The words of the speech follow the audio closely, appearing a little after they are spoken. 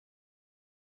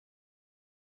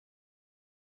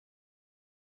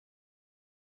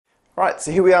Right,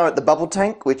 so here we are at the bubble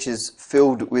tank, which is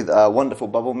filled with a wonderful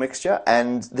bubble mixture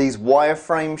and these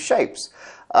wireframe shapes.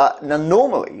 Now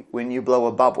normally, when you blow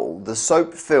a bubble, the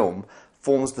soap film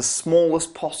forms the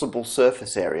smallest possible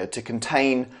surface area to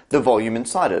contain the volume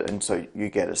inside it, and so you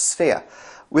get a sphere.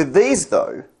 With these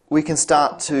though, we can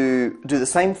start to do the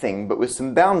same thing, but with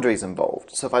some boundaries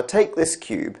involved. So if I take this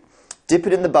cube, dip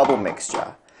it in the bubble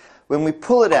mixture, when we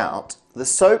pull it out, the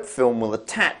soap film will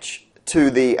attach to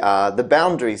the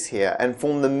boundaries here and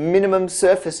form the minimum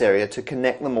surface area to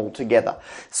connect them all together.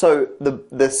 So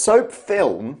the soap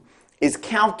film is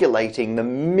calculating the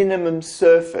minimum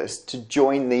surface to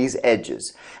join these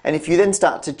edges. And if you then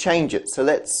start to change it, so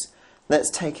let's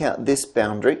take out this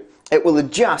boundary, it will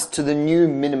adjust to the new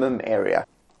minimum area.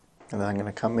 And then I'm going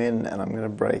to come in and I'm going to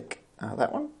break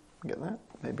that one. Get that?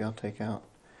 Maybe I'll take out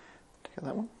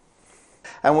that one.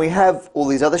 And we have all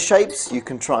these other shapes. You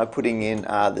can try putting in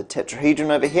the tetrahedron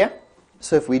over here.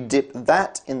 So if we dip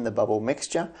that in the bubble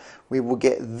mixture, we will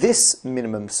get this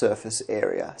minimum surface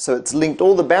area. So it's linked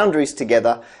all the boundaries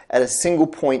together at a single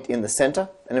point in the center.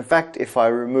 And in fact, if I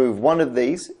remove one of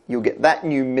these, you'll get that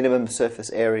new minimum surface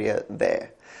area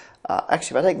there.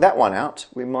 Actually, if I take that one out,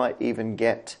 we might even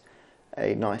get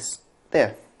a nice,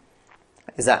 there.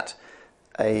 Is that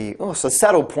so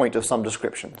saddle point of some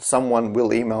description. Someone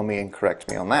will email me and correct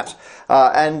me on that.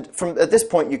 And at this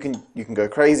point, you can go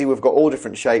crazy. We've got all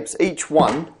different shapes. Each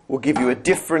one will give you a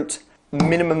different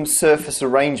minimum surface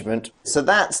arrangement. So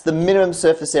that's the minimum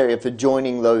surface area for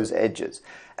joining those edges.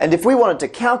 And if we wanted to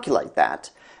calculate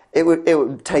that, it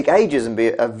would take ages and be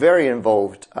a very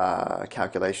involved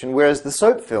calculation, whereas the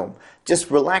soap film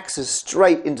just relaxes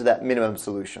straight into that minimum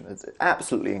solution. It's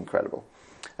absolutely incredible.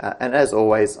 And as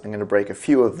always, I'm going to break a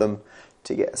few of them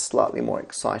to get a slightly more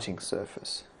exciting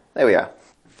surface. There we are.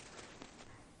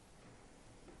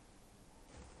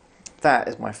 That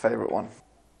is my favorite one.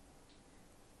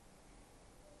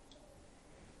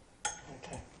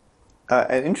 Okay.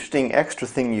 An interesting extra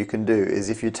thing you can do is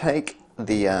if you take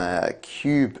the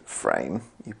cube frame,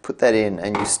 you put that in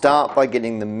and you start by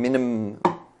getting the minimum,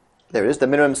 there it is, the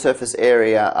minimum surface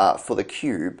area for the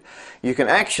cube. You can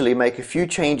actually make a few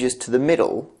changes to the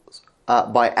middle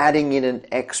by adding in an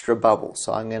extra bubble.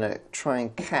 So I'm going to try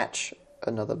and catch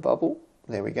another bubble.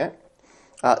 There we go.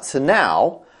 So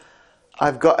now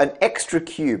I've got an extra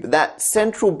cube. That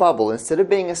central bubble, instead of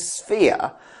being a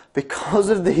sphere, because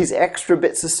of these extra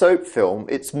bits of soap film,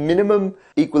 its minimum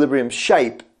equilibrium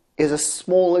shape is a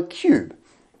smaller cube.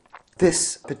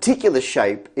 This particular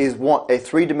shape is what a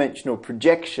three-dimensional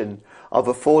projection of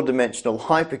a four-dimensional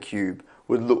hypercube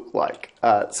would look like.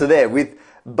 So there, with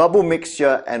bubble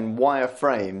mixture and wire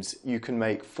frames, you can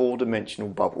make four-dimensional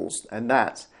bubbles, and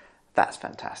that's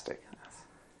fantastic.